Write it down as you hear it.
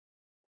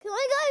Can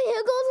I go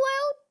here goes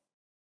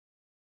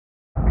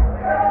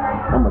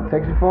I'ma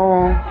text your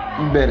phone.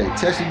 You better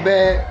text me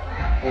back.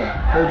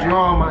 Heard you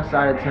on my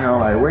side of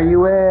town. Like, where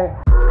you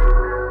at?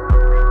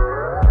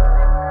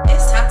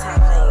 It's Tata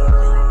playing.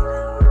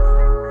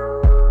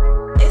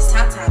 It's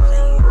Tata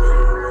playing.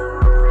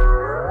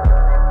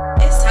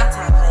 It's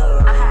Tata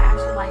playing. I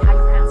actually like how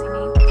you pronounce your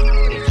name.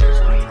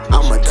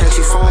 I'ma text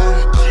your phone.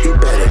 You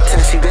better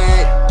text me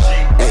back.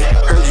 Hey,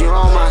 heard you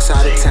on my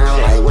side of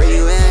town. Like, where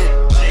you at?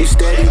 You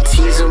steady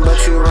teasing,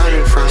 but you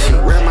running from me. She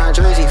wear my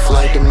jersey for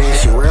like the man.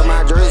 She wear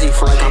my jersey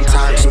for like I'm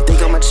tired. She think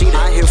I'm a cheater.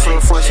 I hit from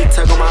the front, she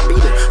tug on my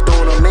beater.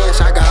 Throwing a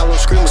mash, I got a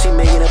little screamer. She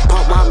making it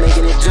pump, I'm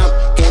making it jump.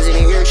 Hands in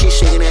the air, she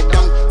shaking that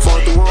dump.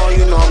 Fall through all,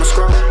 you know I'm a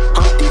scrum.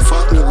 Humpty,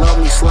 fuck me, love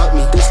me, slut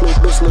me. This little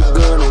bitch look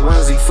good in a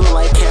onesie. Feel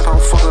like Cap,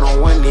 I'm fucking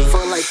on one knee.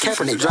 Feel like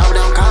Kaepernick, drive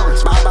down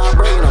Collins. Bye-bye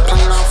breaking, I'm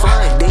playing on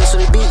flying. Dance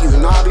to the beat, you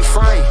know I be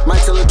frying.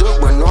 Might tell a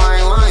joke, but no, I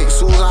ain't lying. As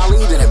soon as I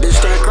leave, then that bitch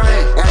start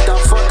crying. After I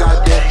fuck, I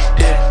dip.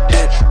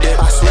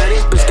 I swear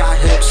this bitch got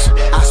hips.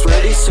 I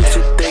swear these chicks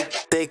too thick.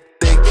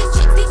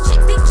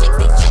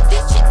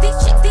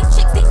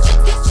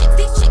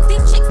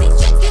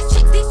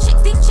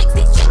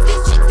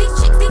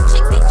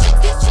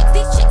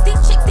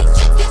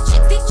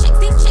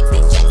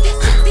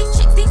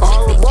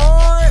 All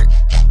aboard!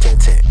 Shake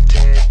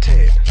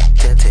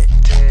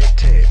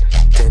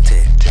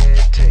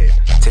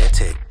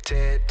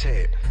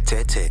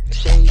that.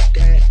 Shake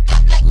that.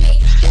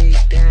 Shake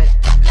that.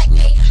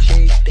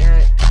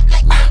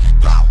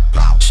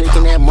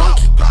 Shaking that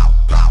monkey,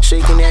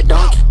 shaking that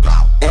donkey.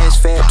 Ass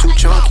fat, too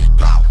chunky.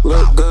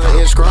 Look good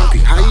and scrumpy.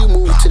 How you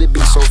move to the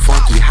beat so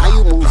funky? How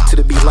you move to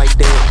the beat like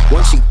that?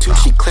 One cheek, two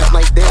cheek, clap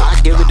like that.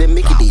 I give it to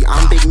Mickey D.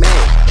 I'm Big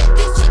Mad.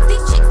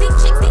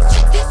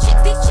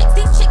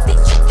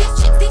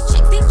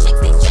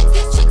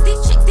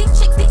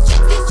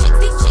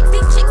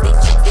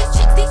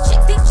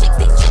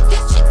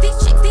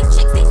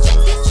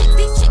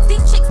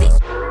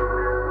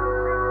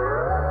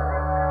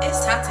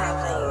 It's Tata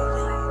playing.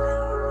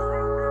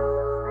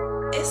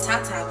 It's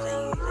Tata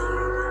playing.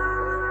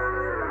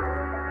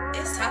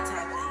 It's Tata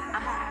playing. I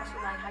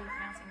actually like how you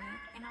pronounce your name,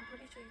 and I'm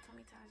pretty sure you told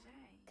me Tajay.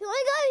 Can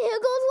I go here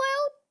goes